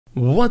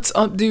What's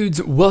up,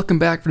 dudes? Welcome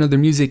back for another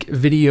music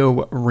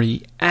video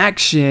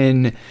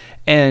reaction.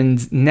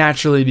 And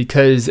naturally,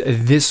 because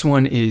this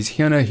one is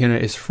HyunA. HyunA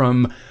is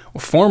from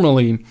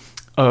formerly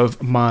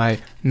of my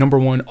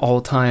 #1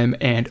 all-time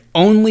and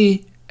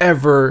only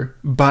ever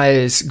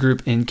bias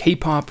group in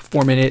K-pop,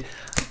 4Minute.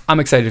 I'm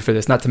excited for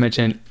this. Not to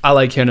mention, I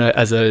like HyunA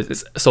as a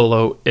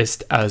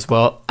soloist as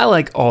well. I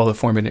like all the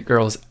 4Minute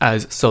girls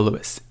as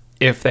soloists.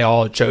 If they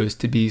all chose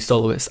to be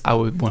soloists, I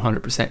would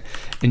 100%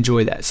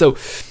 enjoy that. So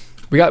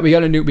we got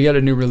a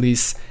new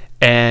release,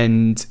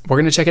 and we're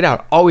gonna check it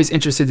out. Always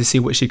interested to see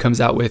what she comes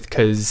out with,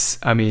 because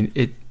I mean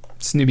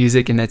it's new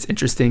music and that's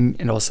interesting,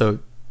 and also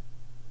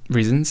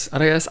reasons, I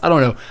guess. I don't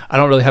know. I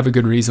don't really have a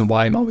good reason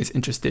why I'm always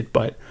interested,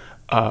 but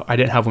I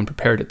didn't have one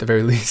prepared at the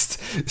very least.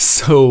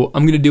 So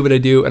I'm gonna do what I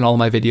do in all of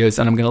my videos,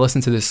 and I'm gonna listen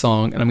to this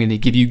song, and I'm gonna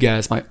give you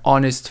guys my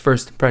honest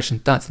first impression,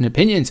 thoughts, and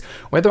opinions,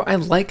 whether I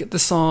like the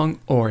song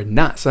or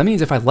not. So that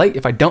means if I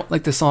don't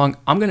like the song,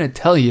 I'm gonna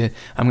tell you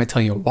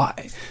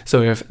why.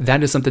 So if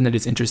that is something that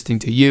is interesting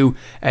to you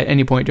at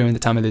any point during the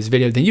time of this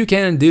video, then you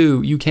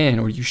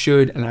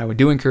should, and I would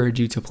do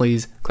encourage you to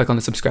please click on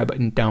the subscribe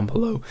button down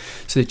below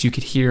so that you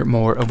could hear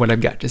more of what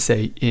I've got to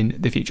say in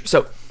the future.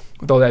 So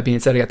with all that being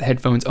said, I got the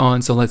headphones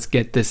on, so let's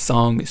get this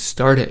song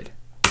started.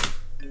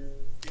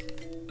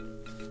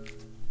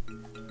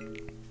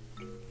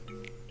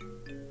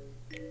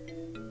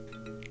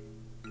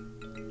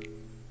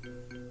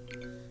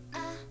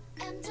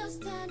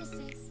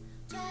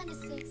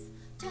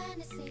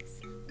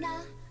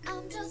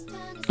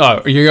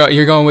 Oh,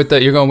 you're going with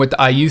the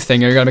IU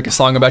thing. You're gonna make a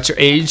song about your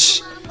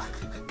age.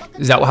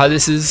 Is that how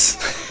this is?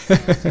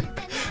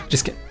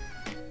 Just kidding.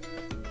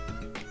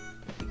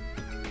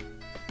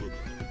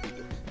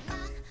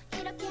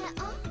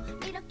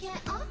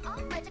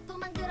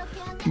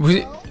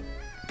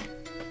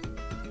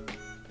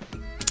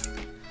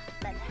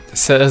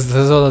 So there's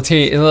a little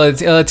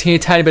teeny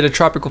tiny bit of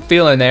tropical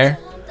feel in there.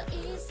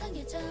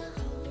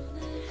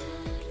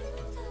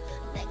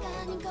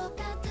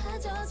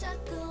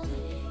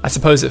 I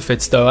suppose it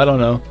fits though, I don't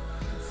know.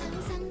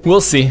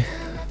 We'll see.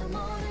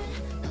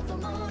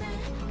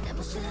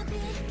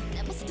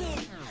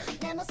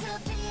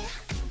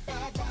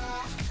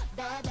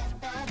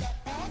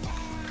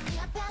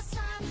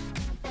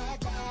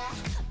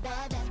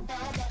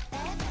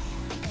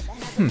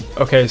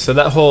 Okay, so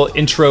that whole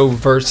intro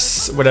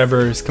verse,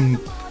 whatever, is I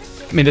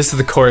mean, this is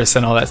the chorus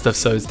and all that stuff,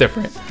 so it's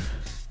different.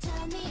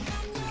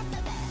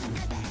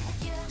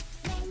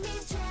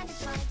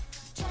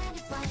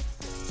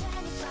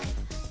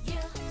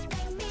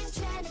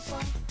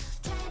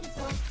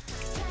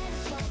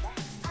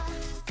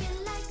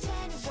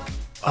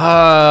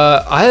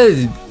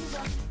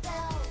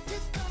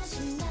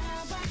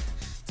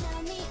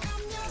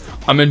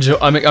 I'm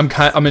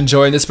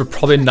enjoying this, but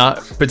probably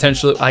not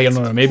potentially. I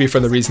don't know, maybe for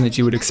the reason that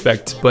you would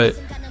expect, but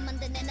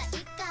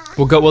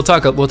we'll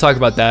talk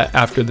about that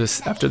after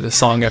the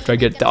song, after I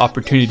get the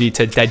opportunity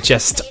to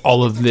digest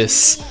all of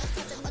this.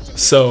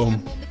 So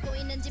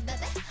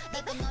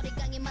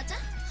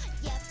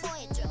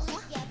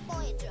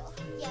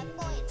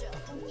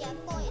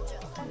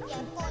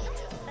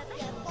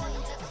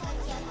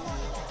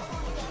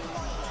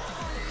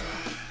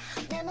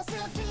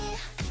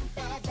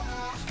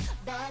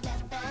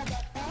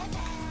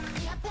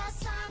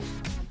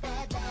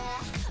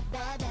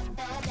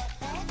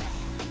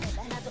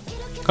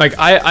like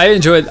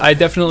I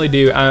definitely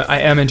do.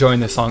 I am enjoying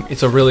this song.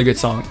 It's a really good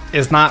song.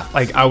 It's not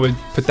like I would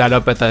put that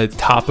up at the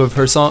top of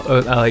her song,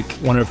 like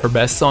one of her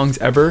best songs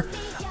ever.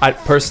 I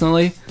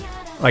personally,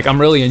 like,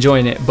 I'm really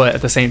enjoying it, but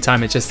at the same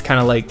time, it's just kind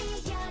of like,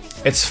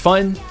 it's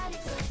fun.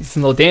 It's a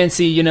little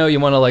dancey, you know.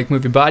 You want to like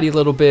move your body a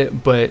little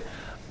bit, but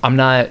I'm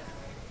not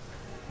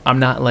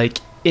like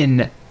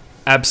in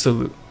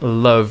absolute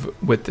love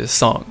with this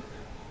song.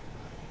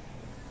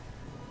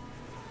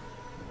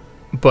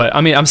 But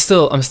I mean, I'm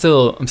still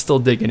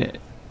digging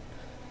it.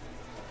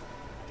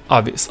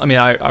 Obviously, I mean,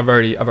 I've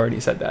already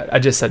said that. I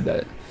just said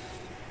that.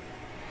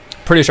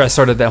 Pretty sure I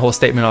started that whole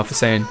statement off of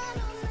saying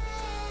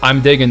I'm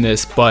digging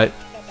this, but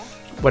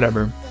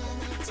whatever.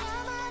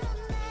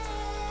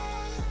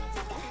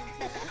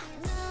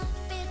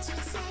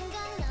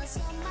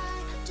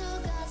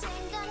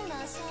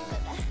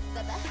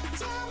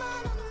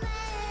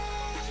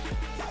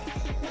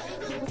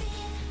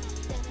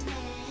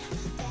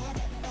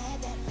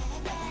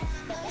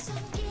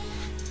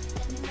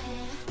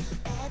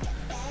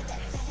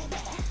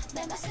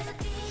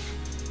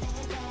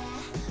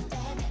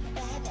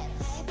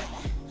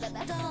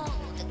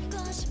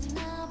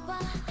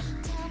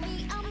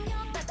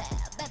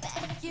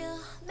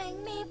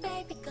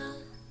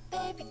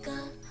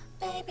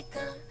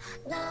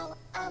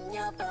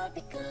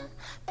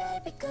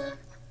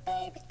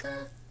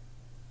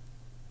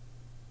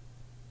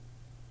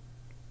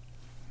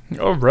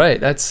 All right,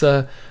 that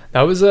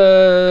was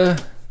I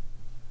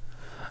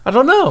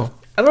don't know.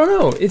 I don't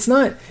know. It's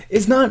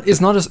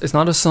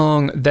not a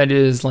song that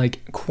is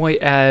like quite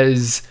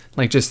as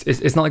like just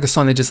it's not like a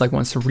song that just like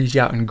wants to reach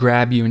out and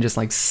grab you and just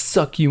like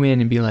suck you in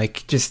and be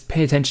like, just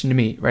pay attention to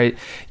me, right?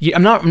 Yeah,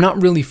 I'm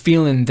not really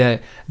feeling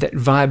that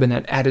vibe and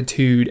that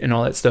attitude and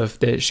all that stuff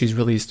that she's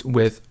released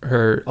with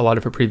a lot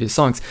of her previous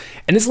songs.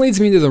 And this leads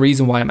me to the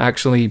reason why I'm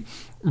actually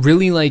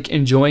really like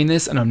enjoying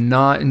this, and I'm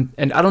not,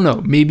 and I don't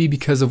know, maybe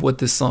because of what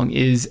this song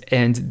is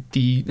and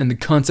the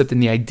concept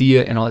and the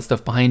idea and all that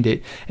stuff behind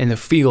it and the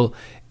feel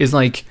is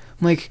like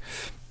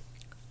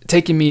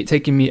taking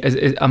me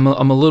as I'm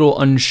a little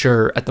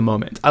unsure at the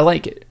moment. I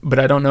like it, but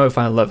I don't know if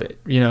I love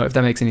it, you know, if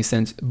that makes any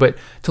sense. But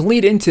to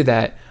lead into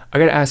that, I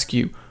gotta ask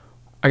you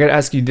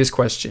this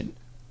question.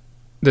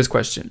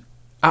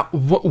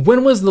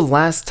 When was the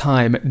last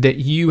time that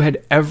you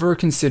had ever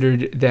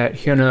considered that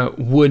HyunA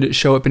would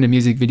show up in a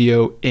music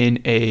video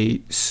in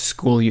a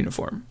school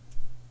uniform?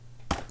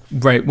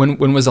 Right,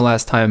 when was the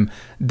last time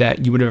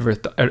that you would have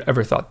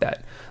ever thought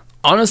that?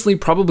 Honestly,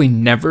 probably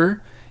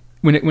never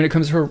when it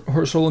comes to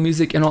her solo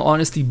music, in all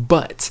honesty.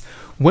 But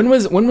when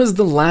was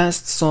the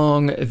last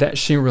song that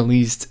she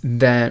released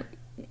that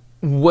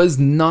was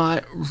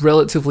not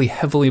relatively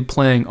heavily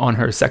playing on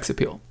her sex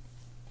appeal?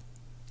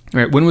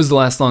 Right, when was the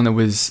last song that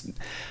was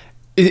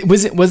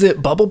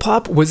it Bubble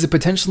Pop? Was it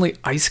potentially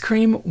Ice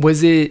Cream?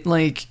 Was it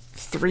like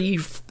three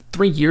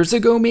years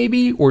ago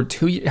maybe, or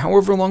 2,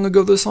 however long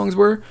ago those songs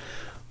were?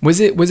 Was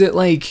it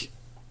like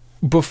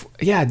before?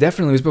 Yeah,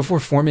 definitely it was before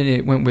 4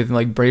 Minute went with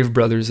like Brave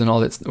Brothers and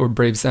all that, or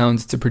Brave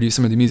Sounds, to produce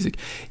some of the music.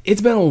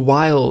 It's been a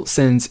while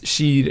since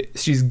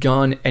she's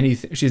done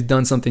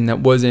something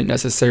that wasn't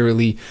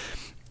necessarily,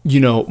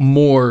 you know,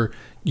 more,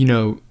 you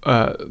know,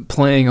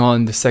 playing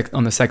on the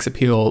sex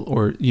appeal,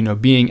 or, you know,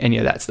 being any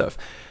of that stuff,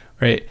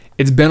 right?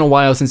 It's been a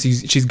while since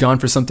she's gone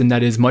for something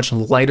that is much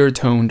lighter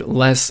toned,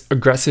 less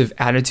aggressive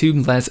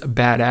attitude, less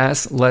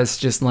badass, less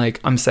just like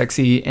I'm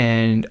sexy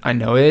and I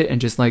know it,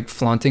 and just like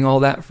flaunting all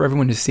that for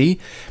everyone to see.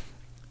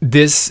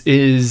 This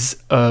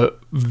is a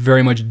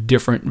very much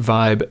different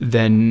vibe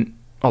than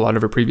a lot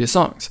of her previous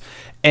songs,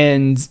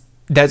 and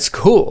that's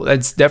cool.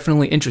 That's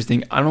definitely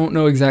interesting. I don't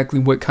know exactly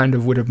what kind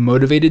of would have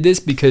motivated this,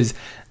 because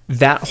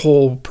that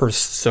whole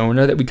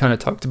persona that we kind of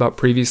talked about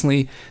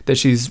previously that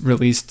she's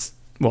released,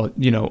 well,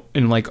 you know,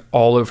 in like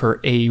all of her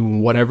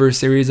whatever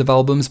series of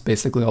albums,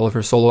 basically all of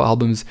her solo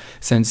albums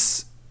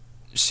since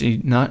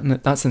she,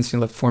 not since she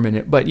left 4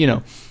 Minute, but, you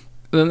know,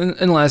 in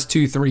the last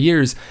 2-3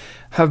 years,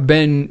 have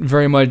been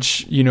very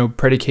much, you know,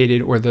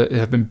 predicated, or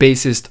have been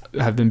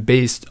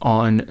based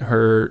on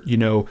her, you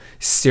know,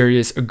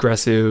 serious,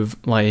 aggressive,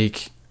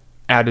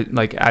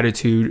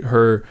 attitude,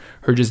 her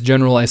just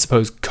general, I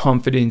suppose,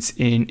 confidence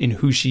in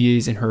who she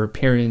is and her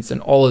appearance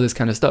and all of this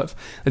kind of stuff.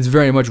 That's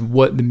very much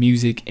what the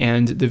music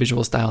and the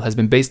visual style has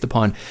been based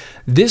upon.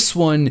 This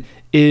one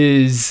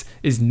is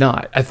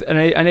not, and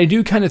I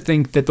do kind of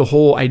think that the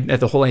whole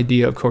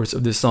idea, of course,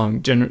 of this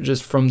song,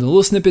 just from the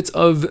little snippets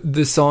of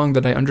the song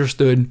that I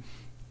understood,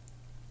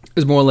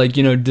 is more like,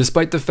 you know,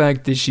 despite the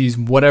fact that she's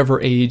whatever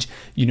age,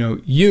 you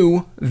know,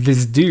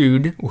 this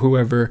dude,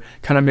 whoever,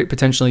 kind of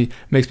potentially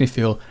makes me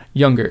feel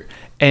younger.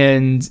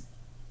 And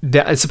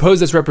that, I suppose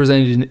that's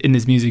represented in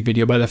this music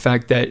video by the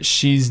fact that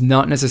she's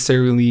not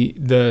necessarily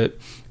the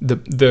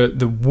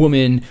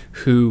woman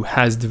who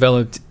has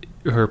developed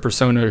her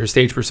persona, her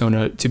stage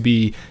persona, to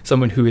be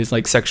someone who is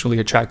like sexually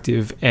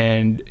attractive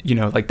and, you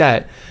know, like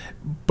that.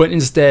 But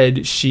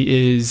instead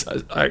she is,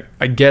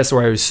 I guess,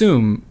 or I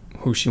assume,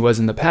 who she was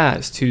in the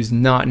past, who's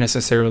not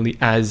necessarily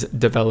as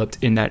developed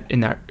in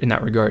that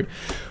regard,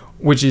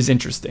 which is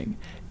interesting.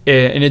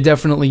 And it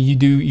definitely, you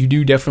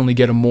do definitely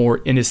get a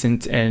more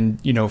innocent and,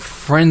 you know,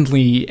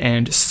 friendly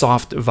and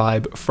soft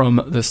vibe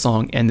from the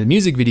song and the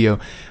music video,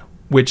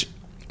 which,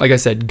 like I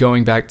said,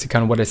 going back to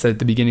kind of what I said at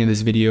the beginning of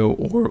this video,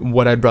 or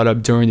what I brought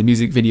up during the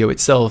music video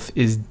itself,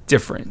 is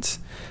different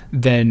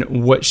than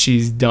what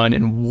she's done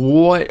and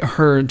what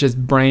her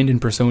just brand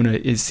and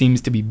persona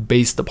seems to be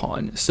based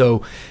upon.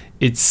 So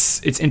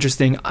it's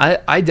interesting.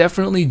 I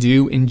definitely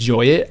do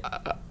enjoy it.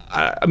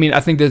 I mean, I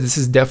think that this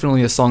is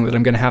definitely a song that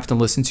I'm going to have to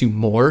listen to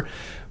more.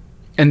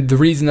 And the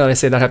reason that I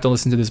say that I have to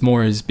listen to this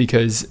more is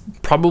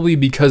probably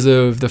because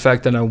of the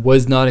fact that I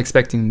was not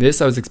expecting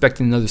this. I was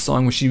expecting another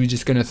song where she was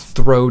just going to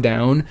throw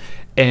down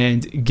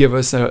and give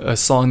us a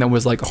song that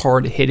was like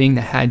hard hitting,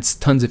 that had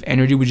tons of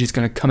energy, was just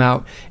going to come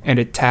out and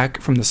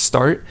attack from the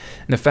start.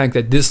 And the fact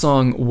that this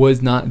song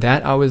was not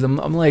that,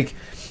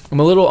 I'm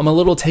a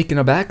little taken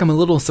aback. I'm a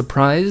little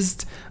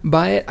surprised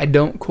by it. I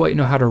don't quite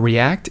know how to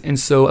react, and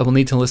so I will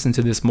need to listen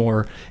to this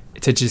more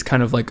to just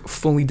kind of like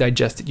fully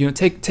digest it. You know,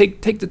 take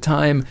the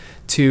time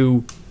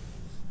to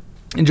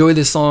enjoy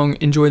this song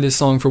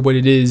for what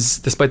it is,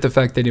 despite the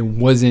fact that it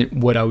wasn't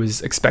what I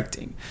was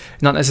expecting.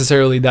 Not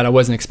necessarily that I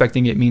wasn't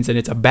expecting it means that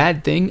it's a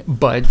bad thing,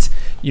 but,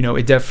 you know,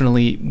 it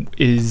definitely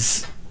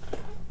is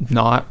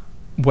not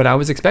what I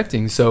was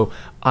expecting. So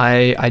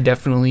I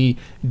definitely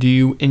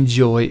do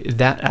enjoy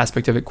that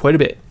aspect of it quite a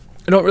bit.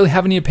 I don't really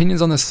have any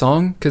opinions on the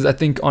song, because I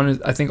think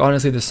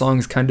honestly the song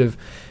is kind of,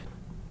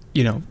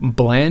 you know,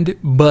 bland,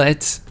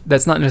 but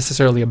that's not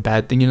necessarily a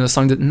bad thing. You know,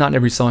 not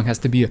every song has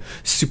to be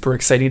super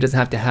exciting. It doesn't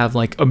have to have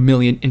like a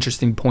million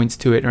interesting points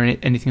to it or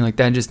anything like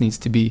that. It just needs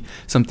to be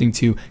something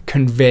to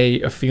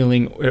convey a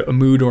feeling, a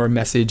mood, or a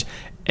message.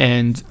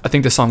 And I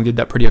think the song did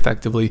that pretty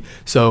effectively.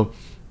 So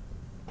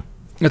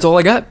that's all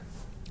I got.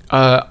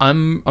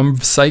 I'm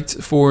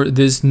psyched for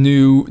this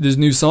new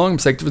song. I'm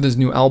psyched for this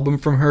new album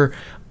from her.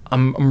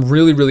 I'm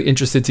really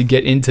interested to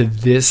get into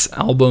this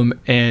album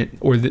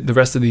or the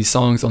rest of these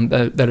songs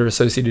that are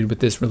associated with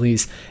this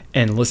release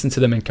and listen to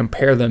them and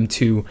compare them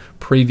to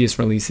previous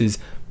releases.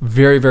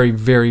 Very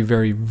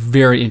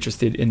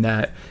interested in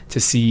that to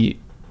see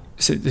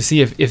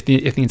if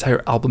the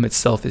entire album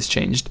itself has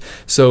changed.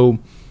 So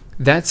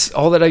that's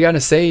all that I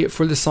gotta say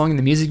for the song and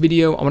the music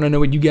video. I want to know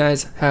what you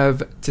guys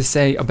have to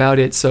say about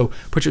it. So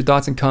put your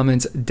thoughts and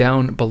comments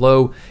down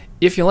below.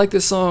 If you like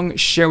this song,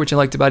 share what you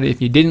liked about it.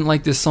 If you didn't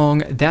like this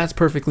song, that's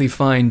perfectly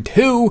fine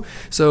too.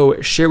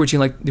 So share what you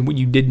liked and what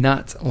you did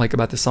not like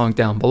about the song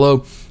down below.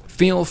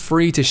 Feel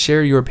free to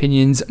share your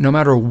opinions no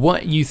matter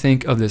what you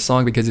think of this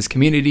song, because this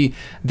community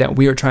that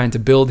we are trying to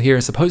build here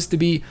is supposed to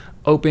be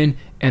open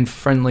and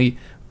friendly,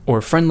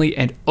 or friendly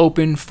and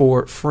open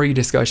for free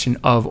discussion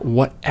of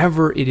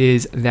whatever it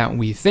is that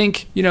we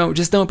think. You know,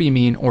 just don't be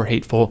mean or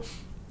hateful.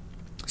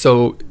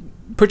 So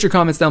put your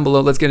comments down below.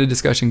 Let's get a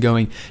discussion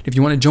going. If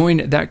you want to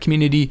join that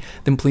community,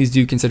 then please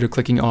do consider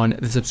clicking on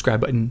the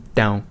subscribe button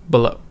down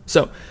below.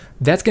 So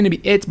that's going to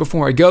be it.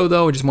 Before I go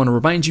though, I just want to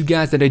remind you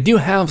guys that I do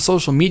have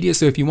social media.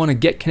 So if you want to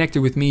get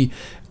connected with me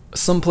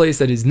someplace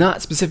that is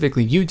not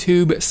specifically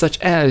YouTube, such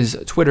as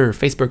Twitter,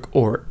 Facebook,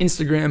 or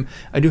Instagram,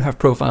 I do have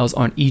profiles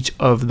on each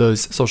of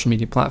those social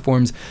media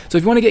platforms. So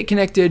if you want to get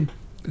connected,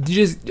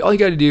 all you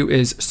got to do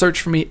is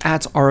search for me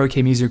at ROK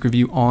Music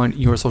Review on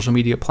your social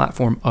media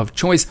platform of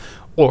choice,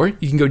 or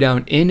you can go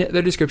down in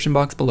the description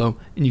box below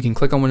and you can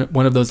click on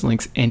one of those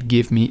links and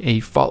give me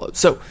a follow.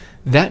 So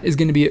that is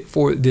going to be it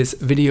for this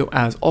video.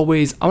 As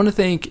always, I want to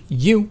thank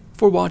you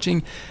for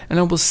watching, and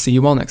I will see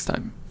you all next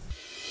time.